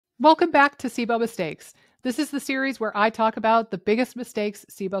Welcome back to SIBO Mistakes. This is the series where I talk about the biggest mistakes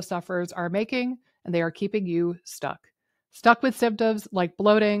SIBO sufferers are making, and they are keeping you stuck. Stuck with symptoms like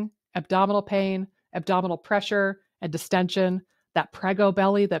bloating, abdominal pain, abdominal pressure, and distension, that prego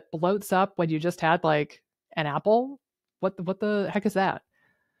belly that bloats up when you just had like an apple. What the heck is that?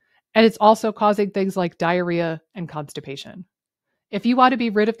 And it's also causing things like diarrhea and constipation. If you want to be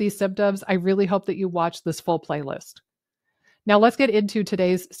rid of these symptoms, I really hope that you watch this full playlist. Now let's get into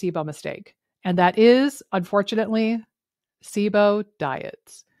today's SIBO mistake, and that is, unfortunately, SIBO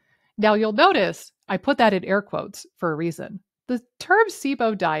diets. Now you'll notice I put that in air quotes for a reason. The term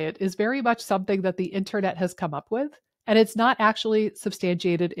SIBO diet is very much something that the internet has come up with, and it's not actually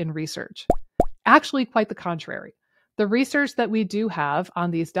substantiated in research. Actually, quite the contrary. The research that we do have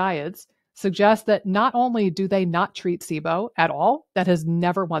on these diets suggests that not only do they not treat SIBO at all, that has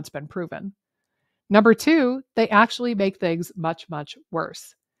never once been proven. Number two, they actually make things much, much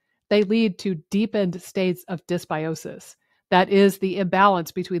worse. They lead to deepened states of dysbiosis. That is the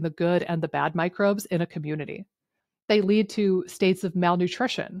imbalance between the good and the bad microbes in a community. They lead to states of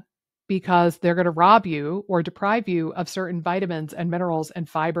malnutrition because they're going to rob you or deprive you of certain vitamins and minerals and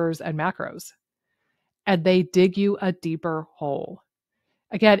fibers and macros. And they dig you a deeper hole.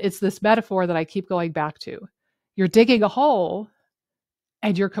 Again, it's this metaphor that I keep going back to. You're digging a hole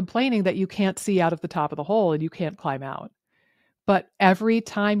and you're complaining that you can't see out of the top of the hole and you can't climb out. But every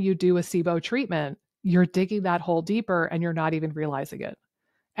time you do a SIBO treatment, you're digging that hole deeper and you're not even realizing it.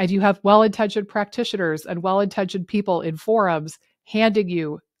 And you have well-intentioned practitioners and well-intentioned people in forums handing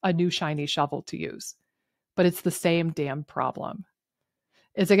you a new shiny shovel to use. But it's the same damn problem.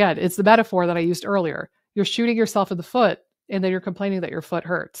 It's the metaphor that I used earlier. You're shooting yourself in the foot and then you're complaining that your foot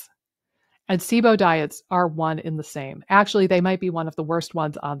hurts. And SIBO diets are one in the same. Actually, they might be one of the worst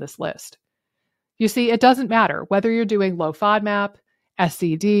ones on this list. You see, it doesn't matter whether you're doing low FODMAP,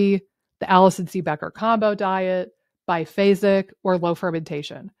 SCD, the Allison Siebecker combo diet, bi-phasic, or low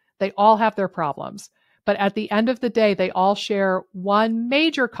fermentation. They all have their problems. But at the end of the day, they all share one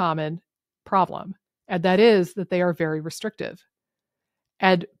major common problem, and that is that they are very restrictive.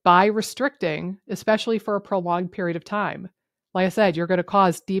 And by restricting, especially for a prolonged period of time, like I said, you're going to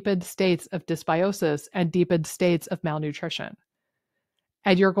cause deepened states of dysbiosis and deepened states of malnutrition.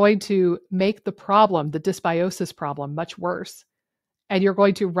 And you're going to make the problem, the dysbiosis problem, much worse. And you're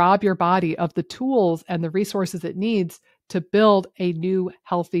going to rob your body of the tools and the resources it needs to build a new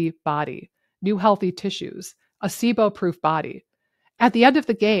healthy body, new healthy tissues, a SIBO-proof body. At the end of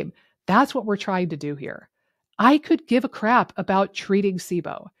the game, that's what we're trying to do here. I could give a crap about treating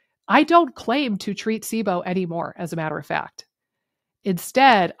SIBO. I don't claim to treat SIBO anymore, as a matter of fact.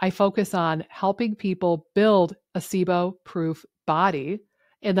 Instead, I focus on helping people build a SIBO-proof body,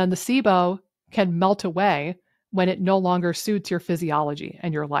 and then the SIBO can melt away when it no longer suits your physiology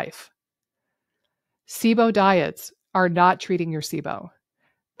and your life. SIBO diets are not treating your SIBO.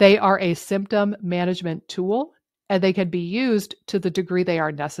 They are a symptom management tool, and they can be used to the degree they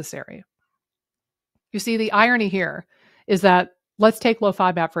are necessary. You see, the irony here is that, let's take low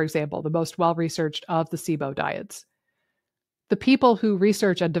FODMAP, for example, the most well-researched of the SIBO diets. The people who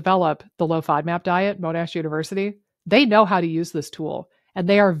research and develop the low FODMAP diet, Monash University, they know how to use this tool, and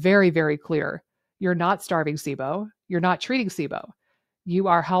they are very, very clear. You're not starving SIBO. You're not treating SIBO. You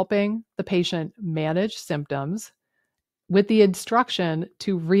are helping the patient manage symptoms with the instruction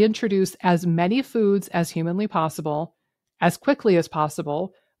to reintroduce as many foods as humanly possible, as quickly as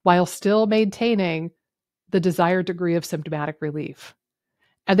possible, while still maintaining the desired degree of symptomatic relief.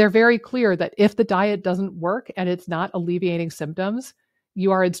 And they're very clear that if the diet doesn't work and it's not alleviating symptoms,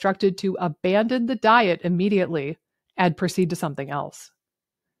 you are instructed to abandon the diet immediately and proceed to something else.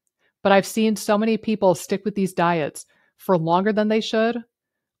 But I've seen so many people stick with these diets for longer than they should,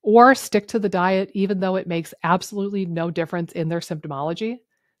 or stick to the diet even though it makes absolutely no difference in their symptomology,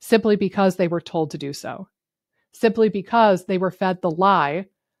 simply because they were told to do so. Simply because they were fed the lie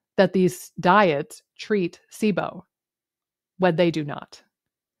that these diets treat SIBO when they do not.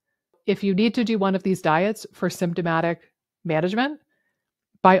 If you need to do one of these diets for symptomatic management,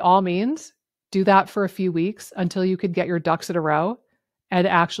 by all means, do that for a few weeks until you can get your ducks in a row and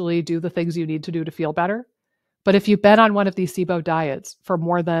actually do the things you need to do to feel better. But if you've been on one of these SIBO diets for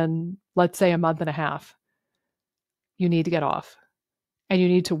more than, let's say, a month and a half, you need to get off. And you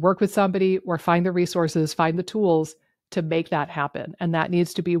need to work with somebody or find the resources, find the tools to make that happen. And that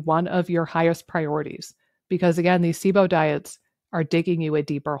needs to be one of your highest priorities. Because again, these SIBO diets are digging you a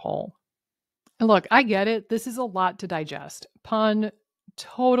deeper hole. And look, I get it. This is a lot to digest. Pun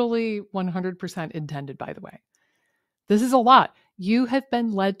totally 100% intended, by the way. This is a lot. You have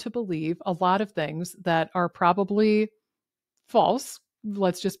been led to believe a lot of things that are probably false,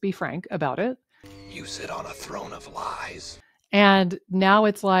 let's just be frank about it. You sit on a throne of lies. And now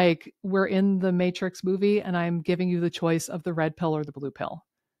it's like we're in the Matrix movie and I'm giving you the choice of the red pill or the blue pill.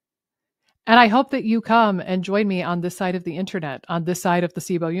 And I hope that you come and join me on this side of the internet, on this side of the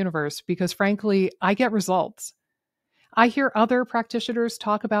SIBO universe, because frankly, I get results. I hear other practitioners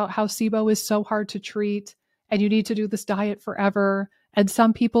talk about how SIBO is so hard to treat and you need to do this diet forever. And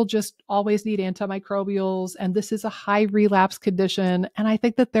some people just always need antimicrobials. And this is a high relapse condition. And I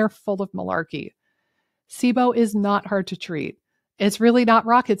think that they're full of malarkey. SIBO is not hard to treat. It's really not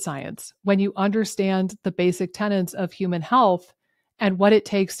rocket science when you understand the basic tenets of human health and what it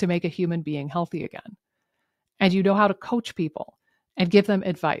takes to make a human being healthy again. And you know how to coach people and give them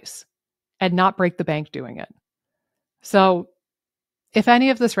advice and not break the bank doing it. So if any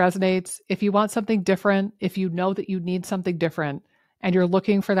of this resonates, if you want something different, if you know that you need something different and you're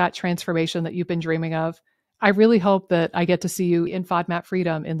looking for that transformation that you've been dreaming of, I really hope that I get to see you in FODMAP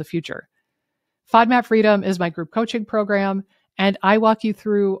Freedom in the future. FODMAP Freedom is my group coaching program, and I walk you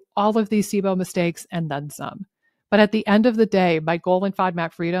through all of these SIBO mistakes and then some. But at the end of the day, my goal in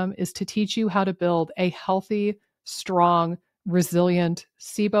FODMAP Freedom is to teach you how to build a healthy, strong, resilient,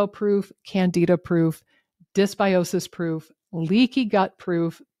 SIBO-proof, Candida-proof, dysbiosis-proof, leaky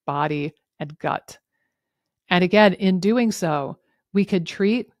gut-proof body and gut. And again, in doing so, we could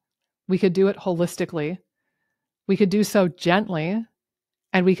treat, we could do it holistically, we could do so gently,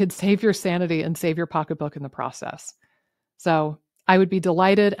 and we could save your sanity and save your pocketbook in the process. So I would be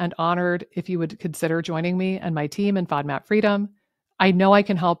delighted and honored if you would consider joining me and my team in FODMAP Freedom. I know I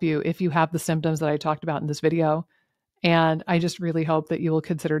can help you if you have the symptoms that I talked about in this video, and I just really hope that you will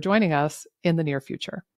consider joining us in the near future.